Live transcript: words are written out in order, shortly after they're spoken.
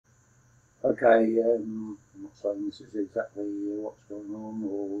Okay, I'm not saying this is exactly what's going on,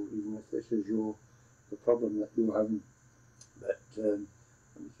 or even if this is the problem that you're having, but let me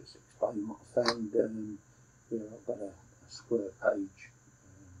just explain what I found. Here I've got a square page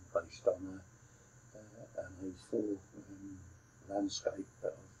based on an A4 landscape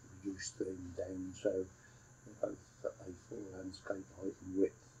that I've reduced them down so they're both A4 landscape height and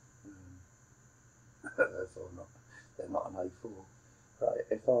width. Therefore they're not an A4. Right,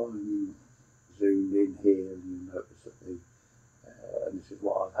 if I'm zoomed in here and you notice that and this is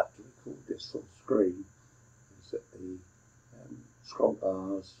what I've had to record this full screen, is that the scroll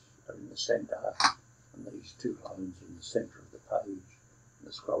bars are in the centre and these two lines are in the centre of the page, and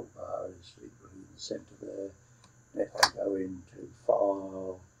the scroll bar is equally in the centre there. And if I go into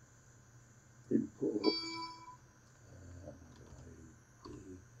File, Import,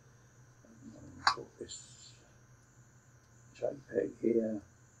 import this JPEG here,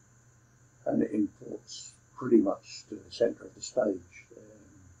 and it imports pretty much to the centre of the stage.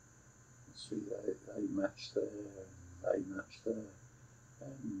 See, they match there, they match there.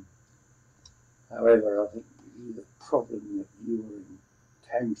 However, I think the problem that you were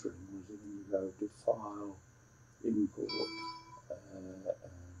encountering was when you go to File, Import,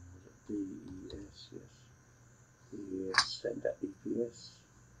 DES, yes, DES, Center EPS,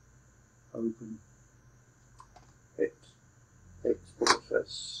 Open, it exports,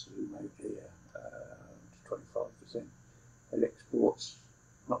 let's zoom out here to 25%, it exports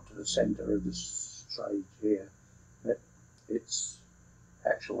not to the centre of the stage here, but its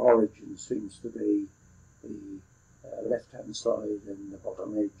actual origin seems to be the left hand side and the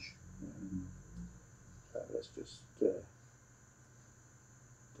bottom edge. So let's just delete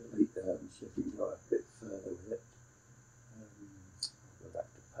that and see if we can go a bit further with it. I'll go back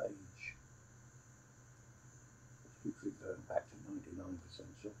to page. It's usually going back to 99%, so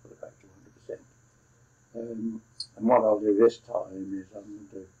I'll put it back to 100%. And what I'll do this time is I'm going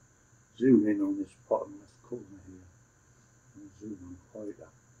to zoom in on this bottom left corner here. And zoom on quite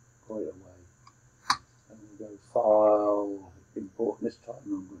a way. And we'll go File, Import. This time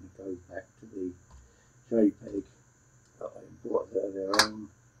I'm going to go back to the JPEG that I imported earlier on.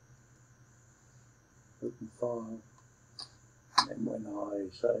 Open File. And then when I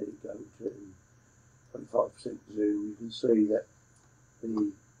say go to 25% zoom, you can see that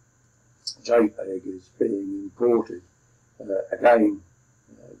the JPEG is being imported again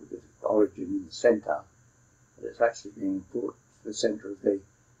with the origin in the centre, but it's actually being imported to the centre of the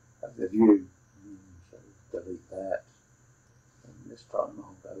view. So delete that, and this time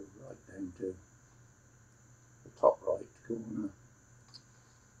I'll go right down to the top right corner.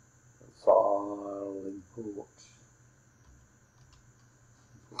 File, import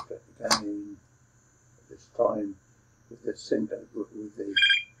it again. This time with the centre, with the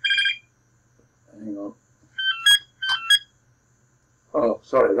hang on. Oh,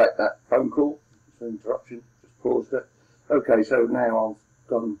 sorry about that phone call. It's an interruption. Just paused it. Okay, so now I've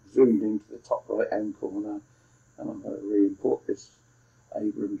gone zoomed into the top right hand corner, and I'm going to re-import this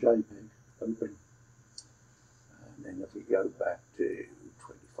Abram JPEG. Open. And then if we go back to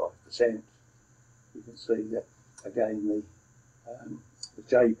 25%, you can see that again the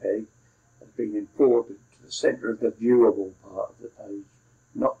JPEG has been imported to the centre of the viewable part of the page,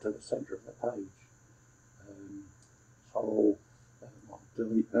 not to the centre of the page. So I'll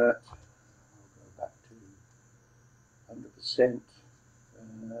delete that. I'll go back to 100%,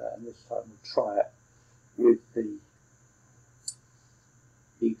 and this time we'll try it with the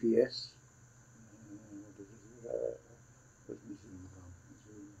EPS.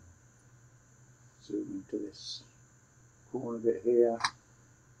 Zoom into this corner bit here.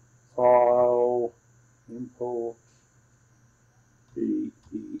 File, Import,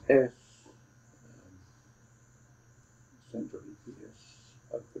 DES, Center EPS,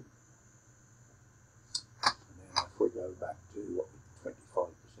 Open. And then if we go back to what 25%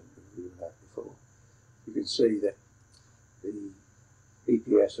 we were at before, you can see that the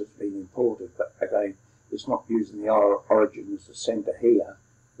EPS has been imported, but again, it's not using the origin as the centre here,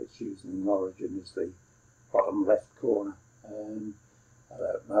 it's using the origin as the bottom left corner. I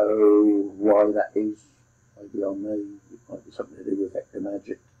don't know why that is, maybe on me, it might be something to do with vector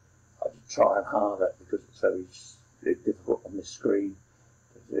magic. I just try and hard it because it's very difficult on this screen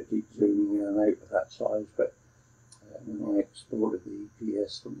to keep zooming in and out of that size, but when I exported the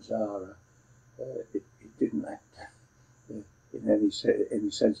EPS from Zara, it didn't act in any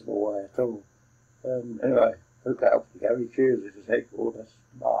sensible way at all. Anyway, hope that helps you, Gary. Cheers, this is Headquarters.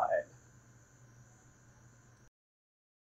 Bye.